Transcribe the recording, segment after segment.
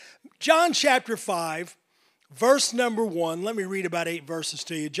John chapter 5, verse number 1. Let me read about 8 verses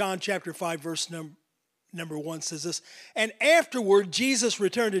to you. John chapter 5, verse number 1 says this. And afterward, Jesus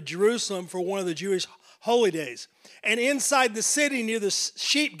returned to Jerusalem for one of the Jewish holy days. And inside the city near the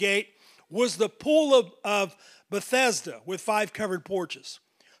sheep gate was the pool of Bethesda with 5 covered porches.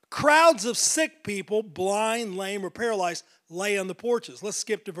 Crowds of sick people, blind, lame, or paralyzed, lay on the porches. Let's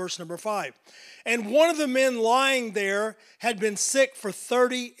skip to verse number 5. And one of the men lying there had been sick for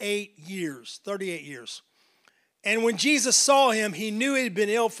 38 years. 38 years. And when Jesus saw him, he knew he had been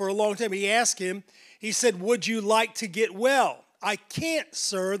ill for a long time. He asked him, he said, "Would you like to get well?" "I can't,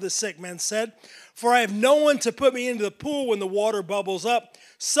 sir," the sick man said, "for I have no one to put me into the pool when the water bubbles up.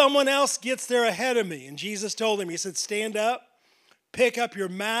 Someone else gets there ahead of me." And Jesus told him, he said, "Stand up, pick up your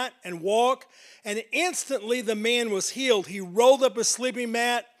mat and walk." And instantly the man was healed. He rolled up his sleeping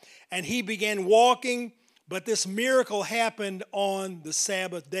mat and he began walking. But this miracle happened on the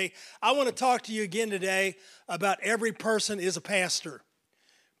Sabbath day. I want to talk to you again today about every person is a pastor.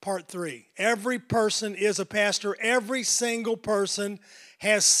 Part 3. Every person is a pastor. Every single person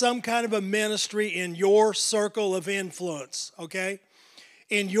has some kind of a ministry in your circle of influence, okay?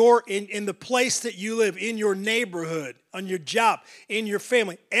 In the place that you live, in your neighborhood, on your job, in your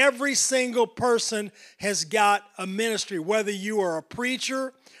family. Every single person has got a ministry, whether you are a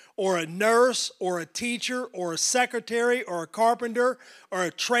preacher or a nurse or a teacher or a secretary or a carpenter or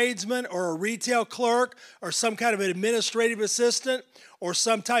a tradesman or a retail clerk or some kind of an administrative assistant or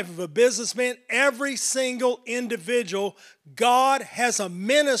some type of a businessman. Every single individual, God has a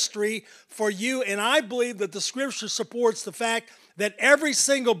ministry for you, and I believe that the Scripture supports the fact that every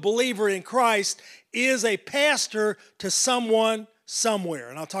single believer in Christ is a pastor to someone somewhere.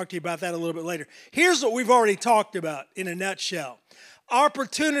 And I'll talk to you about that a little bit later. Here's what we've already talked about in a nutshell.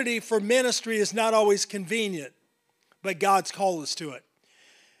 Opportunity for ministry is not always convenient, but God's called us to it.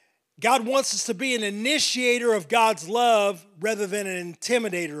 God wants us to be an initiator of God's love rather than an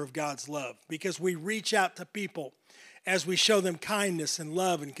intimidator of God's love, because we reach out to people as we show them kindness and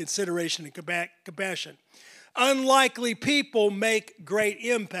love and consideration and compassion. Unlikely people make great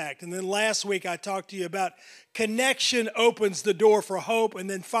impact. And then last week I talked to you about connection opens the door for hope. And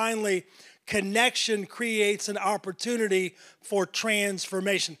then finally, connection creates an opportunity for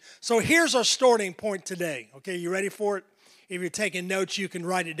transformation. So here's our starting point today. Okay, you ready for it? If you're taking notes, you can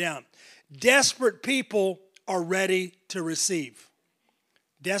write it down. Desperate people are ready to receive.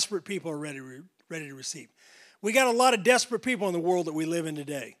 Desperate people are ready to receive. We got a lot of desperate people in the world that we live in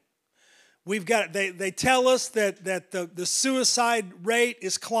today. We've got, they tell us that the suicide rate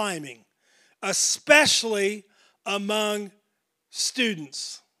is climbing, especially among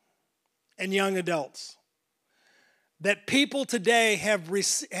students and young adults. That people today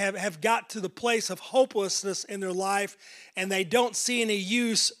have got to the place of hopelessness in their life and they don't see any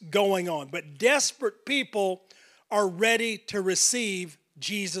use going on. But desperate people are ready to receive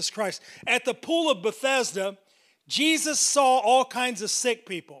Jesus Christ. At the pool of Bethesda, Jesus saw all kinds of sick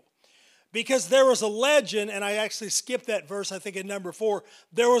people. Because there was a legend, and I actually skipped that verse, I think in number 4.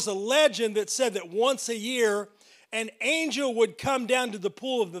 There was a legend that said that once a year, an angel would come down to the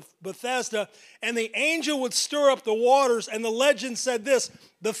pool of Bethesda, and the angel would stir up the waters, and the legend said this: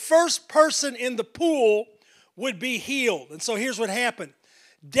 the first person in the pool would be healed. And so here's what happened.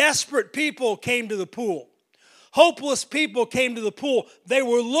 Desperate people came to the pool. Hopeless people came to the pool. They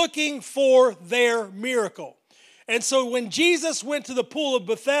were looking for their miracle. And so when Jesus went to the pool of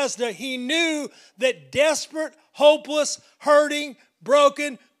Bethesda, he knew that desperate, hopeless, hurting,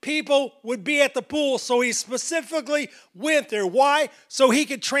 broken people would be at the pool. So he specifically went there. Why? So he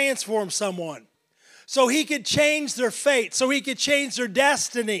could transform someone. So he could change their fate. So he could change their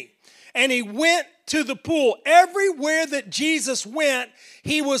destiny. And he went to the pool. Everywhere that Jesus went,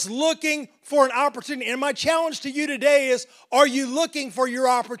 he was looking for an opportunity. And my challenge to you today is, are you looking for your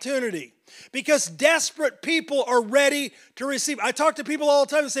opportunity? Because desperate people are ready to receive. I talk to people all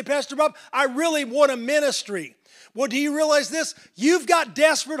the time and say, Pastor Bob, I really want a ministry. Well, do you realize this? You've got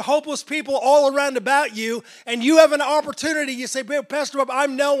desperate, hopeless people all around about you, and you have an opportunity. You say, Pastor Bob,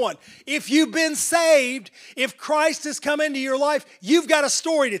 I'm no one. If you've been saved, if Christ has come into your life, you've got a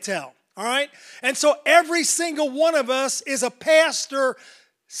story to tell, all right? And so every single one of us is a pastor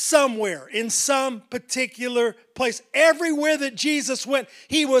somewhere, in some particular place. Everywhere that Jesus went,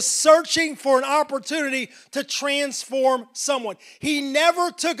 he was searching for an opportunity to transform someone. He never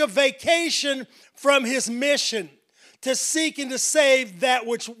took a vacation from his mission to seek and to save that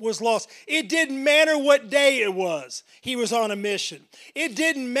which was lost. It didn't matter what day it was. He was on a mission. It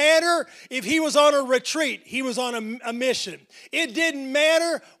didn't matter if he was on a retreat. He was on a mission. It didn't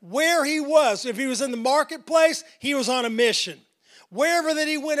matter where he was. If he was in the marketplace, he was on a mission. Wherever that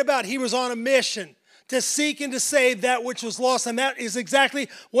he went about, he was on a mission to seek and to save that which was lost. And that is exactly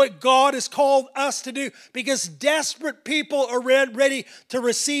what God has called us to do, because desperate people are ready to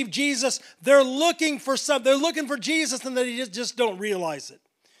receive Jesus. They're looking for something. They're looking for Jesus, and they just don't realize it.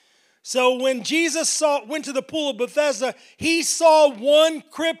 So when Jesus went to the pool of Bethesda, he saw one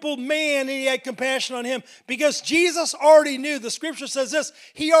crippled man, and he had compassion on him, because Jesus already knew. The scripture says this.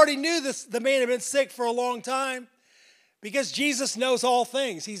 He already knew the man had been sick for a long time, because Jesus knows all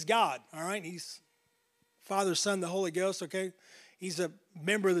things. He's God, all right? He's Father, Son, the Holy Ghost, okay? He's a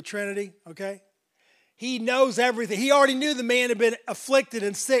member of the Trinity, okay? He knows everything. He already knew the man had been afflicted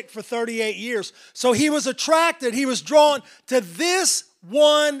and sick for 38 years. So he was attracted, he was drawn to this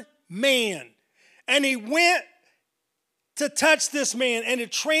one man. And he went to touch this man and to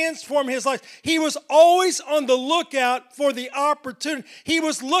transform his life. He was always on the lookout for the opportunity. He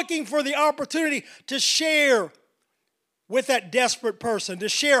was looking for the opportunity to share with that desperate person, to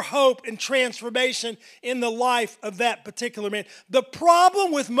share hope and transformation in the life of that particular man. The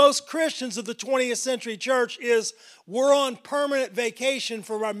problem with most Christians of the 20th century church is we're on permanent vacation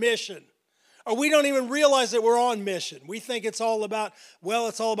from our mission. Or we don't even realize that we're on mission. We think it's all about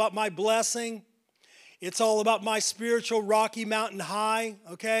my blessing. It's all about my spiritual Rocky Mountain high,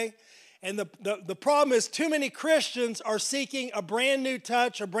 okay? And the problem is too many Christians are seeking a brand new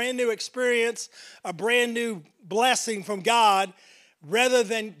touch, a brand new experience, a brand new blessing from God, rather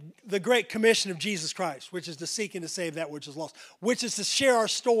than the great commission of Jesus Christ, which is to seek and to save that which is lost, which is to share our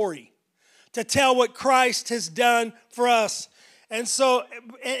story, to tell what Christ has done for us. And so,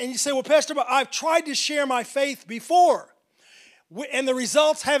 and you say, well, Pastor, I've tried to share my faith before, and the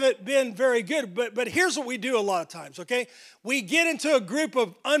results haven't been very good. But here's what we do a lot of times, okay? We get into a group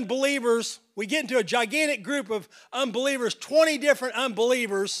of unbelievers. We get into a gigantic group of unbelievers, 20 different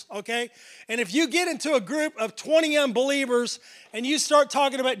unbelievers, okay? And if you get into a group of 20 unbelievers and you start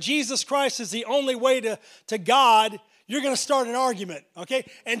talking about Jesus Christ as the only way to God, you're going to start an argument, okay?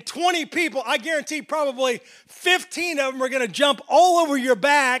 And 20 people, I guarantee probably 15 of them are going to jump all over your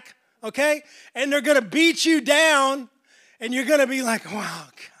back, okay? And they're going to beat you down. And you're going to be like, wow,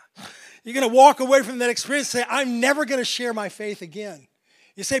 God. You're going to walk away from that experience and say, I'm never going to share my faith again.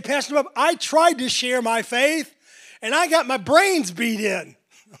 You say, Pastor Bob, I tried to share my faith, and I got my brains beat in.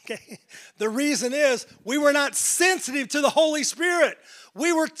 Okay? The reason is we were not sensitive to the Holy Spirit.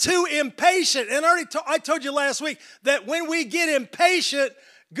 We were too impatient. And I told you last week that when we get impatient,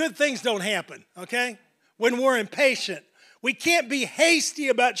 good things don't happen, okay? When we're impatient. We can't be hasty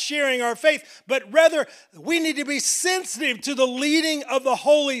about sharing our faith, but rather we need to be sensitive to the leading of the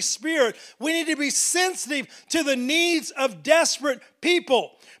Holy Spirit. We need to be sensitive to the needs of desperate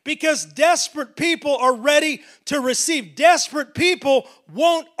people, because desperate people are ready to receive. Desperate people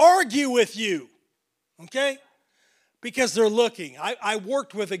won't argue with you, okay? Because they're looking. I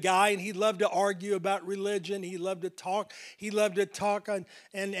worked with a guy, and he loved to argue about religion. He loved to talk. He loved to talk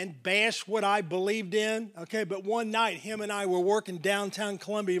and bash what I believed in. Okay, but one night, him and I were working downtown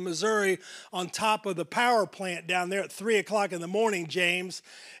Columbia, Missouri, on top of the power plant down there at 3 o'clock in the morning, James.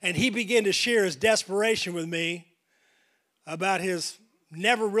 And he began to share his desperation with me about his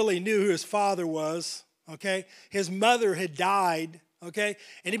never really knew who his father was. Okay, his mother had died. Okay,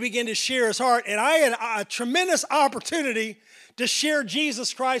 and he began to share his heart, and I had a tremendous opportunity to share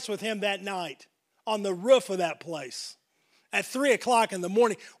Jesus Christ with him that night on the roof of that place at 3 o'clock in the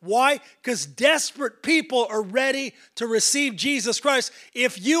morning. Why? Because desperate people are ready to receive Jesus Christ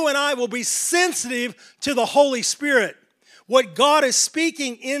if you and I will be sensitive to the Holy Spirit, what God is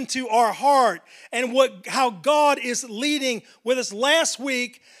speaking into our heart, and how God is leading with us. Last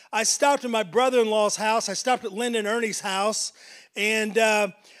week, I stopped at my brother-in-law's house. I stopped at Linda and Ernie's house. And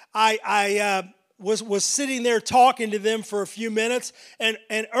I was sitting there talking to them for a few minutes. And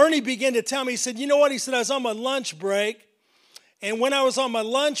Ernie began to tell me, he said, you know what? He said, I was on my lunch break. And when I was on my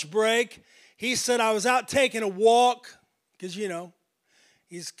lunch break, he said, I was out taking a walk. Because,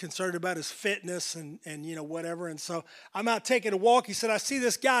 he's concerned about his fitness and whatever. And so I'm out taking a walk. He said, I see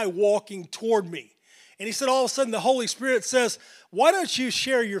this guy walking toward me. And he said, all of a sudden, the Holy Spirit says, why don't you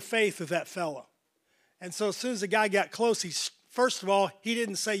share your faith with that fella? And so as soon as the guy got close, first of all, he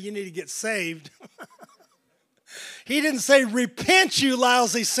didn't say you need to get saved. He didn't say, repent, you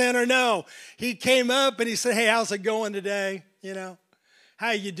lousy sinner. No. He came up and he said, hey, how's it going today?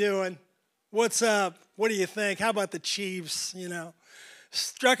 How you doing? What's up? What do you think? How about the Chiefs?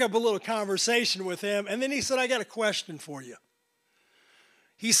 Struck up a little conversation with him. And then he said, I got a question for you.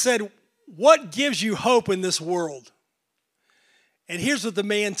 He said, what gives you hope in this world? And here's what the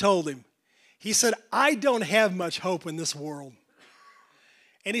man told him. He said, I don't have much hope in this world.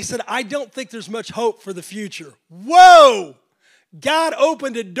 And he said, I don't think there's much hope for the future. Whoa! God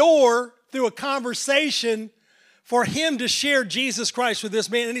opened a door through a conversation for him to share Jesus Christ with this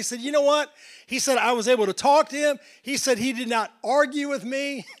man. And he said, you know what? He said, I was able to talk to him. He said he did not argue with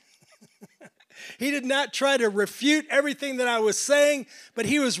me. He did not try to refute everything that I was saying, but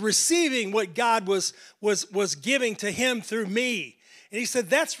he was receiving what God was giving to him through me. And he said,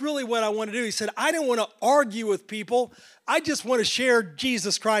 that's really what I want to do. He said, I don't want to argue with people. I just want to share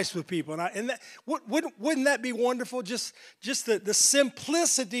Jesus Christ with people. Wouldn't that be wonderful? Just the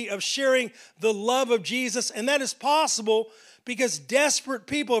simplicity of sharing the love of Jesus. And that is possible because desperate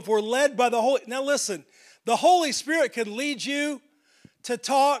people, if we're led by the Holy... Now listen, the Holy Spirit can lead you to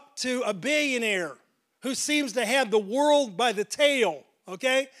talk to a billionaire who seems to have the world by the tail,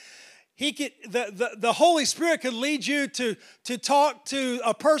 okay? The Holy Spirit could lead you to talk to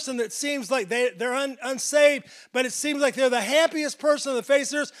a person that seems like they're unsaved, but it seems like they're the happiest person on the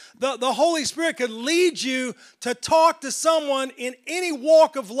face of the earth. The Holy Spirit could lead you to talk to someone in any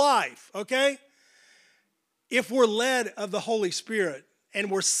walk of life, okay? If we're led of the Holy Spirit and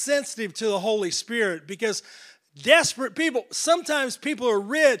we're sensitive to the Holy Spirit, because desperate people, sometimes people are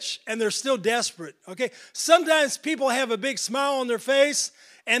rich and they're still desperate, okay? Sometimes people have a big smile on their face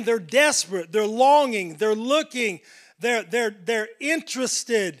and they're desperate, they're longing, they're looking, they're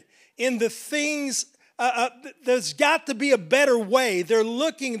interested in the things. There's got to be a better way. They're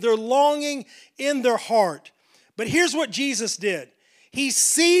looking, they're longing in their heart. But here's what Jesus did. He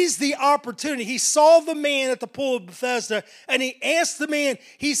seized the opportunity. He saw the man at the pool of Bethesda, and he asked the man,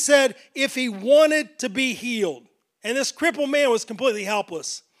 he said, if he wanted to be healed. And this crippled man was completely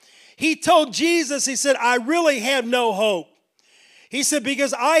helpless. He told Jesus, he said, I really have no hope. He said,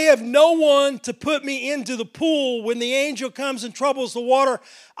 because I have no one to put me into the pool when the angel comes and troubles the water.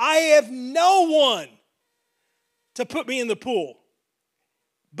 I have no one to put me in the pool.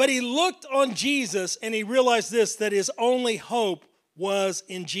 But he looked on Jesus and he realized this, that his only hope was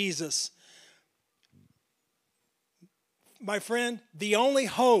in Jesus. My friend, the only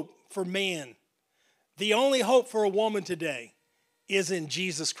hope for man, the only hope for a woman today is in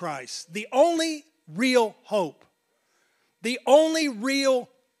Jesus Christ. The only real hope. The only real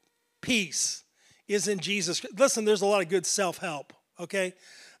peace is in Jesus. Listen, there's a lot of good self-help, okay?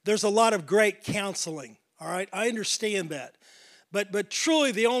 There's a lot of great counseling, all right? I understand that. But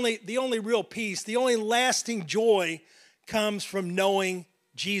truly the only real peace, the only lasting joy comes from knowing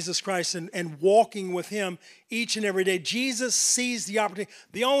Jesus Christ and walking with him each and every day. Jesus sees the opportunity.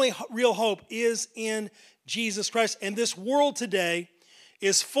 The only real hope is in Jesus Christ. And this world today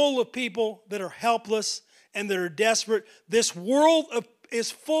is full of people that are helpless and that are desperate. This world is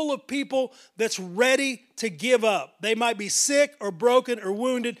full of people that's ready to give up. They might be sick or broken or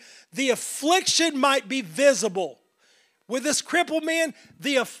wounded. The affliction might be visible. With this crippled man,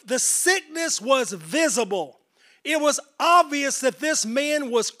 the sickness was visible. It was obvious that this man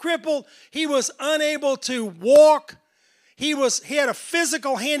was crippled. He was unable to walk. He had a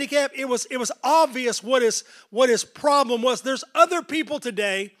physical handicap. It was obvious what his problem was. There's other people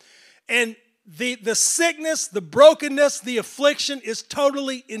today, and the sickness, the brokenness, the affliction is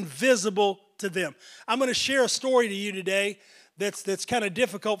totally invisible to them. I'm going to share a story to you today that's kind of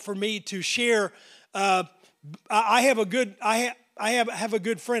difficult for me to share. I have a good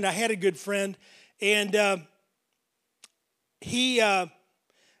friend. I had a good friend, and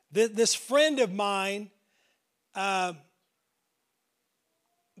this friend of mine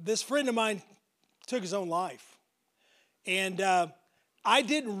took his own life, and I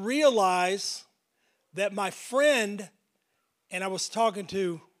didn't realize that my friend, and I was talking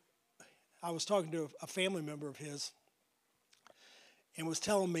to a family member of his, and was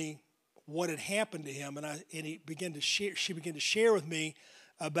telling me what had happened to him, and she began to share with me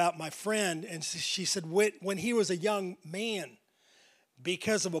about my friend, and she said when he was a young man,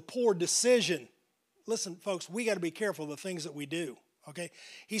 because of a poor decision. Listen, folks, we got to be careful of the things that we do. Okay,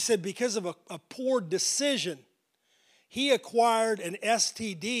 he said because of a poor decision, he acquired an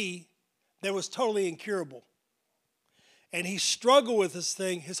STD that was totally incurable. And he struggled with this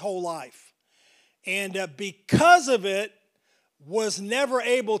thing his whole life. And because of it, was never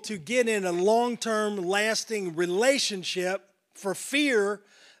able to get in a long-term, lasting relationship for fear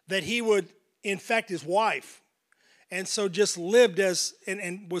that he would infect his wife. And so just lived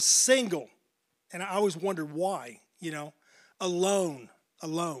and was single. And I always wondered why, alone.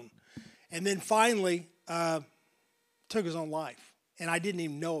 And then finally took his own life. And I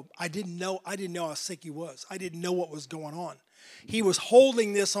didn't know how sick he was. I didn't know what was going on. He was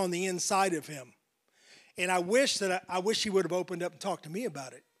holding this on the inside of him. And I wish he would have opened up and talked to me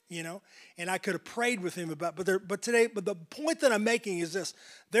about it, and I could have prayed with him about it. But the point that I'm making is this: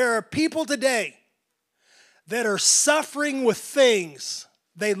 there are people today that are suffering with things.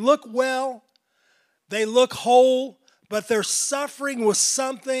 They look well, they look whole, but they're suffering with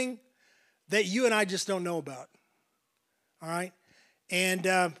something that you and I just don't know about. All right? And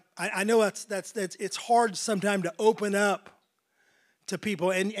I know it's hard sometimes to open up to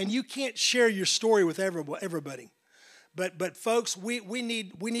people, and you can't share your story with everybody. But folks, we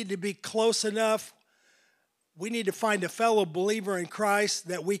need to be close enough. We need to find a fellow believer in Christ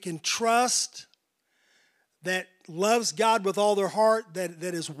that we can trust, that loves God with all their heart, that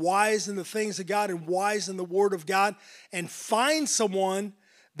is wise in the things of God and wise in the Word of God, and find someone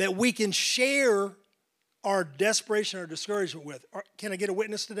that we can share our desperation or discouragement with. Can I get a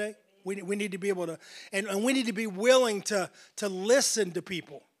witness today? We need to be able to, and we need to be willing to listen to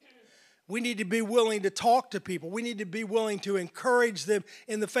people. We need to be willing to talk to people. We need to be willing to encourage them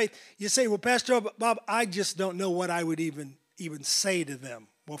in the faith. You say, well, Pastor Bob, I just don't know what I would even say to them.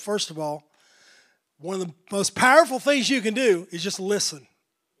 Well, first of all, one of the most powerful things you can do is just listen.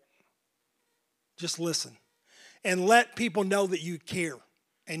 Just listen. And let people know that you care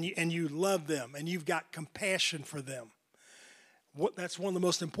and you love them and you've got compassion for them. That's one of the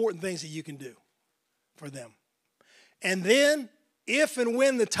most important things that you can do for them. And then, if and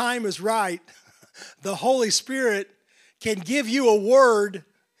when the time is right, the Holy Spirit can give you a word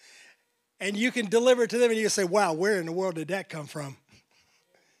and you can deliver it to them and you can say, wow, where in the world did that come from?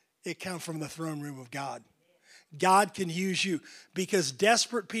 It comes from the throne room of God. God can use you because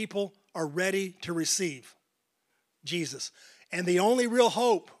desperate people are ready to receive Jesus. And the only real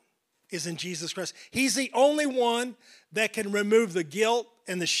hope is in Jesus Christ. He's the only one that can remove the guilt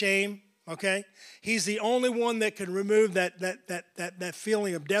and the shame, okay? He's the only one that can remove that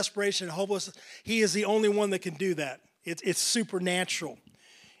feeling of desperation and hopelessness. He is the only one that can do that. It's supernatural.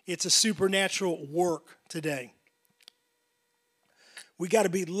 It's a supernatural work today. We got to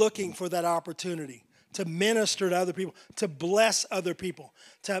be looking for that opportunity to minister to other people, to bless other people,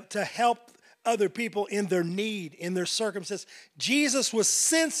 to help other people in their need, in their circumstance. Jesus was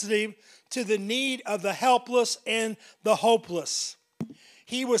sensitive to the need of the helpless and the hopeless.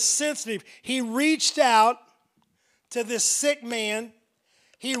 He was sensitive. He reached out to this sick man.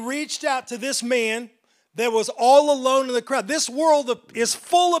 He reached out to this man that was all alone in the crowd. This world is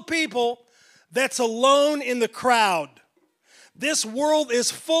full of people that's alone in the crowd. This world is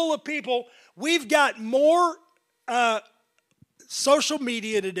full of people. We've got more social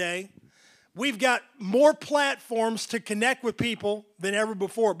media today. We've got more platforms to connect with people than ever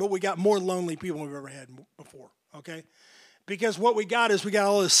before, but we got more lonely people than we've ever had before, okay? Because what we got is we got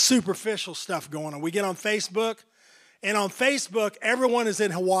all this superficial stuff going on. We get on Facebook, and on Facebook, everyone is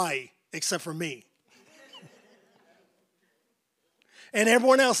in Hawaii except for me. And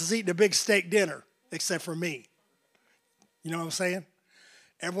everyone else is eating a big steak dinner except for me. You know what I'm saying?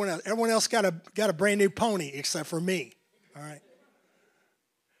 Everyone else got a brand new pony except for me, all right?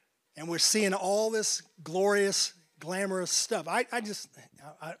 And we're seeing all this glorious, glamorous stuff. I'm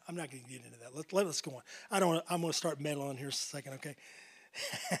not going to get into that. Let us go on. I'm going to start meddling here in a second, okay?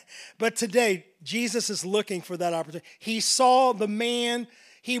 But today, Jesus is looking for that opportunity. He saw the man.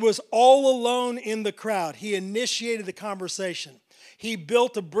 He was all alone in the crowd. He initiated the conversation. He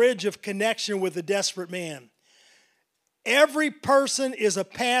built a bridge of connection with a desperate man. Every person is a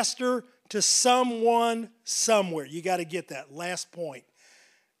pastor to someone somewhere. You got to get that. Last point.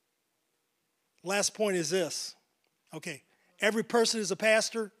 Last point is this. Okay, every person is a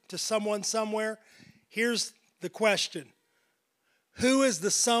pastor to someone somewhere. Here's the question. Who is the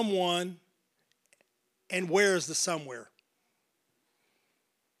someone and where is the somewhere?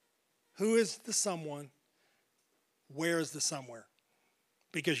 Who is the someone? Where is the somewhere?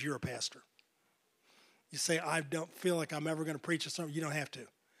 Because you're a pastor. You say, I don't feel like I'm ever going to preach a sermon. You don't have to.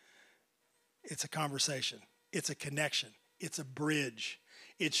 It's a conversation. It's a connection. It's a bridge.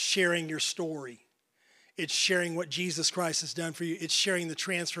 It's sharing your story. It's sharing what Jesus Christ has done for you. It's sharing the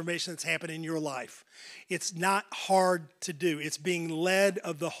transformation that's happened in your life. It's not hard to do. It's being led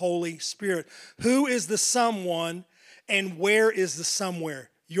of the Holy Spirit. Who is the someone and where is the somewhere?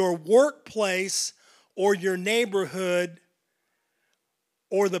 Your workplace or your neighborhood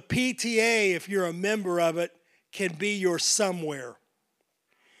or the PTA, if you're a member of it, can be your somewhere.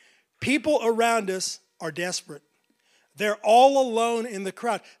 People around us are desperate. They're all alone in the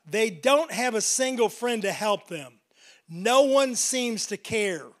crowd. They don't have a single friend to help them. No one seems to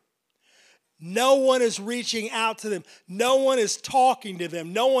care. No one is reaching out to them. No one is talking to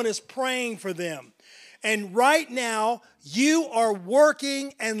them. No one is praying for them. And right now, you are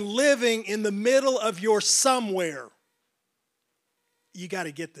working and living in the middle of your somewhere. You got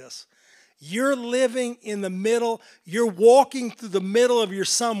to get this. You're living in the middle. You're walking through the middle of your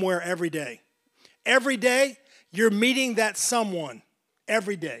somewhere every day. Every day, you're meeting that someone.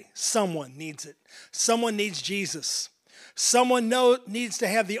 Every day, someone needs it. Someone needs Jesus. Someone needs to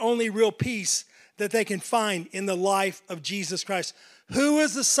have the only real peace that they can find in the life of Jesus Christ. Who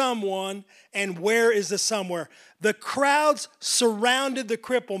is the someone and where is the somewhere? The crowds surrounded the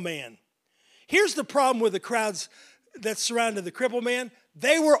crippled man. Here's the problem with the crowds that surrounded the crippled man.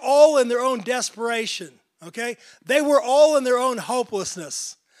 They were all in their own desperation, okay? They were all in their own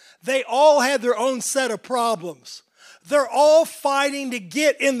hopelessness. They all had their own set of problems. They're all fighting to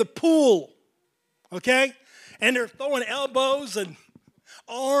get in the pool, okay? And they're throwing elbows and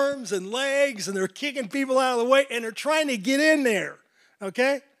arms and legs, and they're kicking people out of the way, and they're trying to get in there,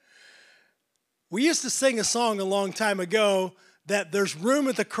 okay? We used to sing a song a long time ago that there's room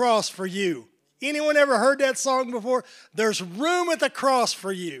at the cross for you. Anyone ever heard that song before? There's room at the cross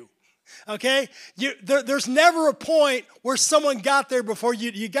for you, okay? There's never a point where someone got there before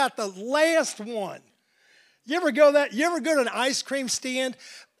you. You got the last one. You ever go to an ice cream stand?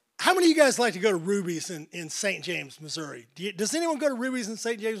 How many of you guys like to go to Ruby's in St. James, Missouri? Does anyone go to Ruby's in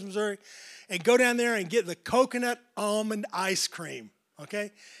St. James, Missouri? And go down there and get the coconut almond ice cream,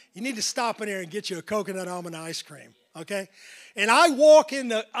 okay? You need to stop in there and get you a coconut almond ice cream, okay? And I walk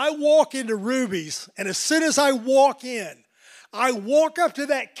into Ruby's, and as soon as I walk in, I walk up to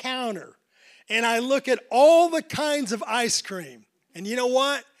that counter, and I look at all the kinds of ice cream. And you know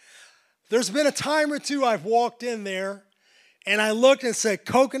what? There's been a time or two I've walked in there, and I looked and said,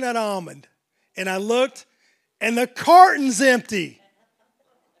 coconut almond. And I looked, and the carton's empty.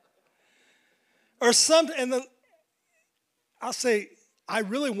 Or something, and I'll say, I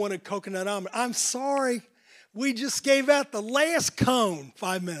really wanted coconut almond. I'm sorry, we just gave out the last cone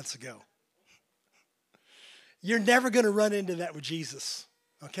 5 minutes ago. You're never going to run into that with Jesus,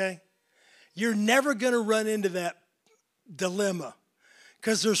 okay? You're never going to run into that dilemma.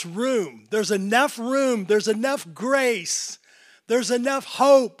 Because there's room. There's enough room. There's enough grace. There's enough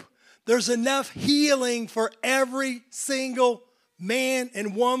hope. There's enough healing for every single man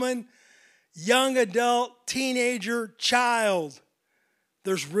and woman, young adult, teenager, child.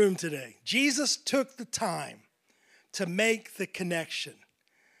 There's room today. Jesus took the time to make the connection.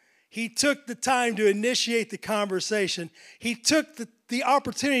 He took the time to initiate the conversation. He took the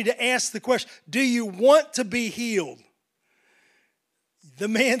opportunity to ask the question, do you want to be healed? The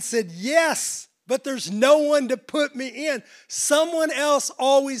man said, yes, but there's no one to put me in. Someone else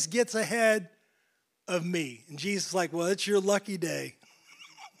always gets ahead of me. And Jesus is like, well, it's your lucky day.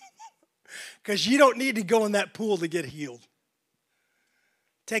 Because you don't need to go in that pool to get healed.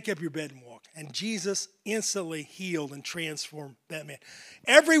 Take up your bed and walk. And Jesus instantly healed and transformed that man.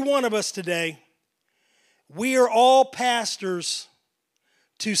 Every one of us today, we are all pastors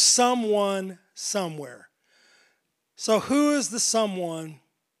to someone somewhere. So who is the someone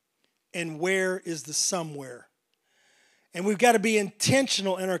and where is the somewhere? And we've got to be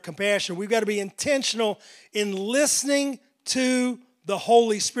intentional in our compassion. We've got to be intentional in listening to the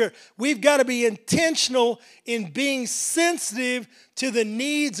Holy Spirit. We've got to be intentional in being sensitive to the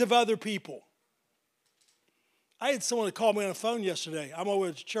needs of other people. I had someone that called me on the phone yesterday. I'm over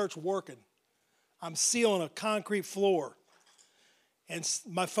at church working. I'm sealing a concrete floor. And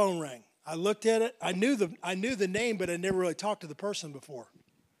my phone rang. I looked at it. I knew the name, but I never really talked to the person before.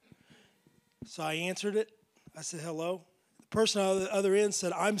 So I answered it. I said, hello. The person on the other end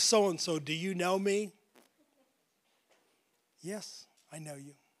said, I'm so-and-so. Do you know me? Yes, I know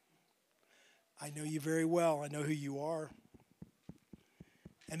you. I know you very well. I know who you are.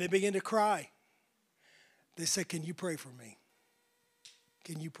 And they began to cry. They said, can you pray for me?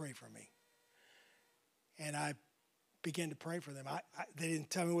 Can you pray for me? And I began to pray for them. They didn't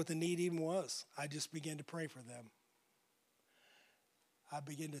tell me what the need even was. I just began to pray for them. I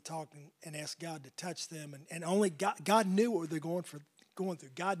began to talk and ask God to touch them. And only God knew what they're going through.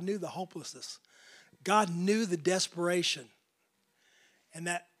 God knew the hopelessness. God knew the desperation. And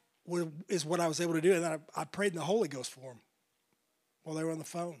that is what I was able to do. And then I prayed in the Holy Ghost for them while they were on the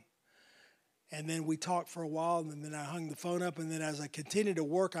phone. And then we talked for a while, and then I hung the phone up. And then as I continued to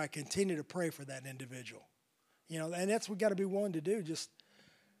work, I continued to pray for that individual. You know, and that's what we got to be willing to do, just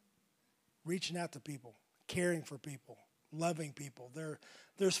reaching out to people, caring for people, loving people.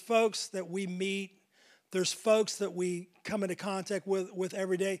 There's folks that we meet, there's folks that we come into contact with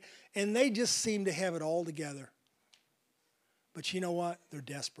every day, and they just seem to have it all together. But you know what? They're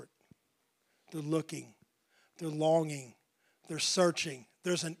desperate. They're looking. They're longing. They're searching.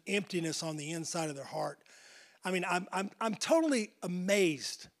 There's an emptiness on the inside of their heart. I mean, I'm totally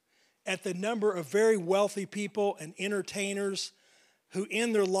amazed at the number of very wealthy people and entertainers who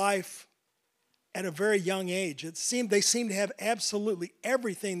in their life at a very young age. They seem to have absolutely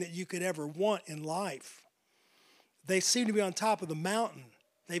everything that you could ever want in life. They seem to be on top of the mountain.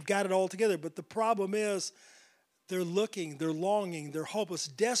 They've got it all together. But the problem is they're looking, they're longing, they're hopeless.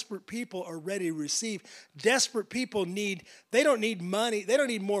 Desperate people are ready to receive. Desperate people they don't need money. They don't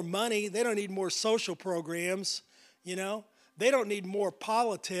need more money. They don't need more social programs, you know. They don't need more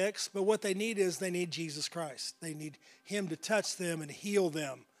politics. But what they need is they need Jesus Christ. They need him to touch them and heal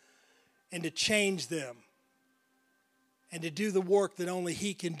them and to change them and to do the work that only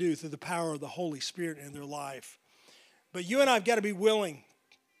he can do through the power of the Holy Spirit in their life. But you and I have got to be willing.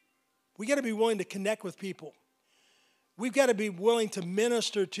 We got to be willing to connect with people. We've got to be willing to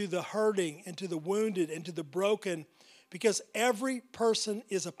minister to the hurting and to the wounded and to the broken, because every person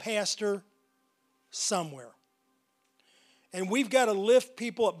is a pastor somewhere. And we've got to lift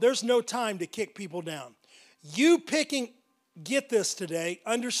people up. There's no time to kick people down. Get this today,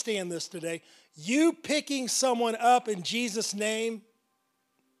 understand this today, you picking someone up in Jesus' name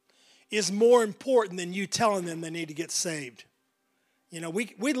is more important than you telling them they need to get saved. You know, we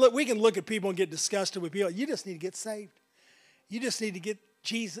can look at people and get disgusted with people. You just need to get saved. You just need to get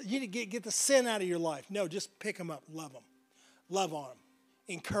Jesus. You need to get the sin out of your life. No, just pick them up, love them, love on them,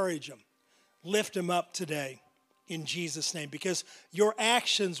 encourage them, lift them up today in Jesus' name, because your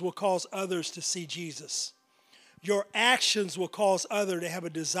actions will cause others to see Jesus. Your actions will cause others to have a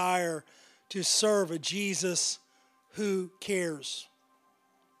desire to serve a Jesus who cares.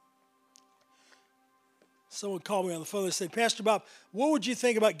 Someone called me on the phone and said, Pastor Bob, what would you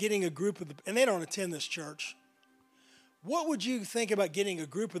think about getting a group of and they don't attend this church. What would you think about getting a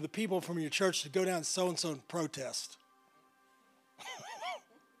group of the people from your church to go down so-and-so and protest?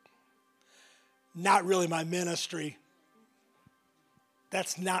 Not really my ministry.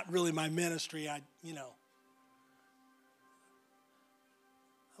 That's not really my ministry. I'm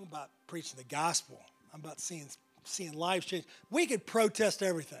about preaching the gospel. I'm about seeing lives change. We could protest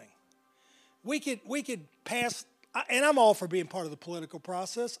everything. We could pass, and I'm all for being part of the political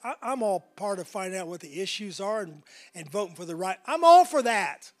process. I'm all part of finding out what the issues are and voting for the right. I'm all for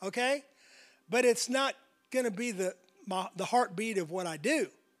that, okay? But it's not going to be the heartbeat of what I do,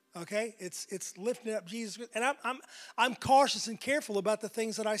 okay? It's lifting up Jesus, and I'm cautious and careful about the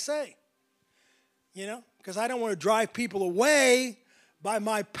things that I say, you know, because I don't want to drive people away by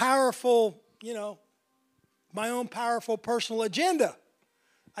my powerful, my own powerful personal agenda.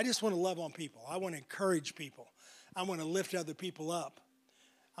 I just want to love on people. I want to encourage people. I want to lift other people up.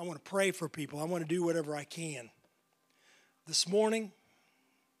 I want to pray for people. I want to do whatever I can. This morning,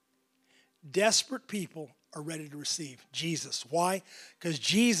 desperate people are ready to receive Jesus. Why? Because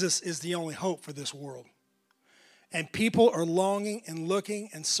Jesus is the only hope for this world. And people are longing and looking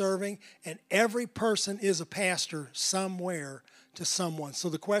and serving, and every person is a pastor somewhere to someone. So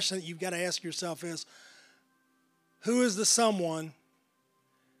the question that you've got to ask yourself is, who is the someone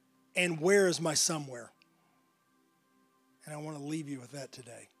and where is my somewhere? And I want to leave you with that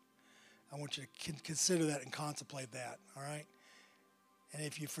today. I want you to consider that and contemplate that, all right? And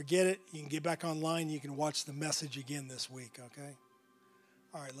if you forget it, you can get back online. You can watch the message again this week, okay?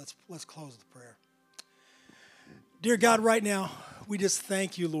 All right, let's close the prayer. Dear God, right now, we just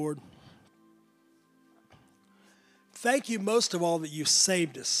thank you, Lord. Thank you most of all that you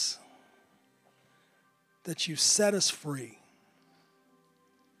saved us, that you set us free.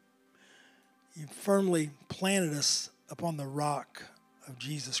 You firmly planted us upon the rock of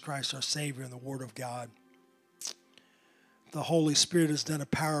Jesus Christ, our Savior, and the Word of God. The Holy Spirit has done a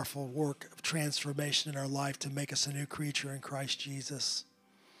powerful work of transformation in our life to make us a new creature in Christ Jesus.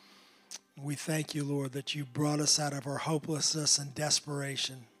 We thank you, Lord, that you brought us out of our hopelessness and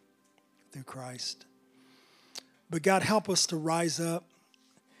desperation through Christ. But God, help us to rise up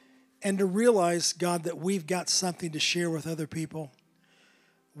and to realize, God, that we've got something to share with other people.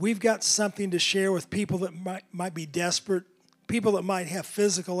 We've got something to share with people that might be desperate, people that might have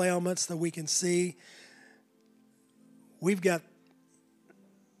physical ailments that we can see. We've got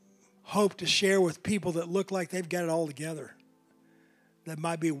hope to share with people that look like they've got it all together, that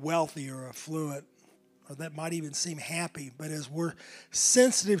might be wealthy or affluent, or that might even seem happy. But as we're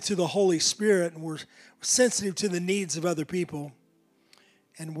sensitive to the Holy Spirit and we're sensitive to the needs of other people,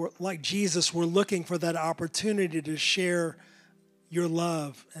 and we're like Jesus, we're looking for that opportunity to share your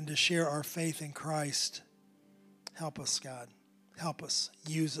love and to share our faith in Christ. Help us, God. Help us.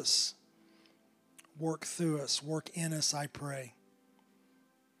 Use us. Work through us. Work in us, I pray,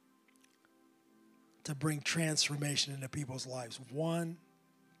 to bring transformation into people's lives, one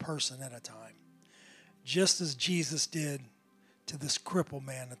person at a time, just as Jesus did to this crippled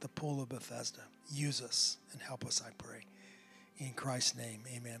man at the pool of Bethesda. Use us and help us, I pray. In Christ's name,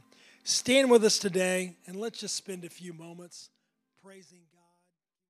 amen. stand with us today and let's just spend a few moments praising God.